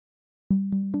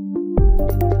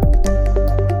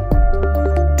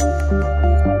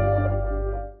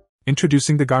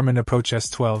Introducing the Garmin Approach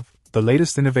S12, the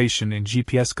latest innovation in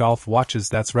GPS golf watches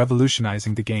that's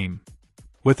revolutionizing the game.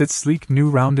 With its sleek new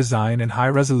round design and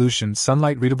high-resolution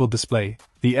sunlight-readable display,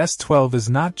 the S12 is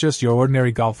not just your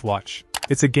ordinary golf watch.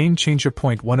 It's a game-changer.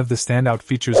 One of the standout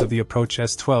features of the Approach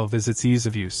S12 is its ease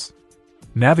of use.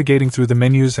 Navigating through the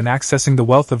menus and accessing the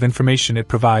wealth of information it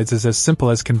provides is as simple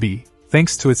as can be,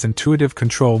 thanks to its intuitive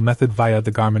control method via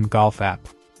the Garmin Golf app.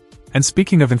 And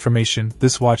speaking of information,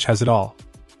 this watch has it all.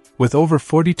 With over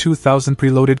 42,000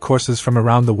 preloaded courses from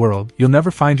around the world, you'll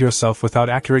never find yourself without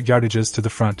accurate yardages to the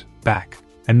front, back,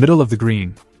 and middle of the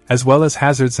green, as well as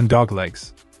hazards and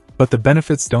doglegs. But the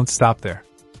benefits don't stop there.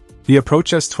 The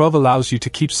Approach S12 allows you to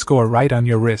keep score right on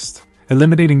your wrist,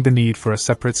 eliminating the need for a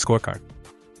separate scorecard.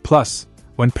 Plus,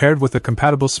 when paired with a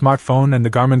compatible smartphone and the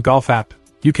Garmin Golf app,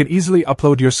 you can easily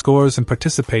upload your scores and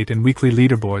participate in weekly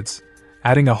leaderboards,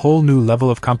 adding a whole new level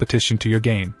of competition to your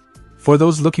game. For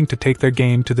those looking to take their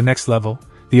game to the next level,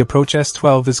 the Approach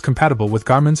S12 is compatible with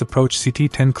Garmin's Approach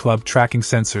CT10 Club tracking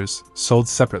sensors, sold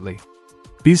separately.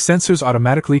 These sensors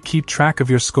automatically keep track of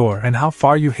your score and how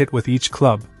far you hit with each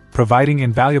club, providing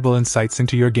invaluable insights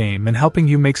into your game and helping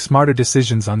you make smarter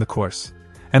decisions on the course.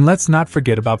 And let's not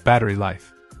forget about battery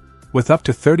life. With up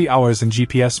to 30 hours in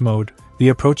GPS mode, the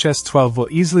Approach S12 will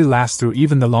easily last through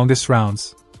even the longest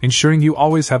rounds, ensuring you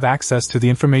always have access to the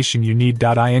information you need.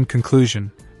 In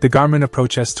conclusion, the Garmin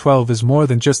Approach S12 is more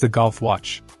than just a golf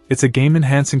watch. It's a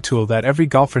game-enhancing tool that every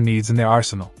golfer needs in their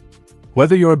arsenal.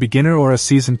 Whether you're a beginner or a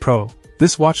seasoned pro,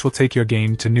 this watch will take your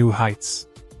game to new heights.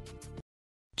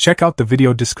 Check out the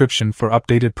video description for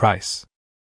updated price.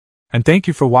 And thank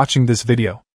you for watching this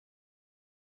video.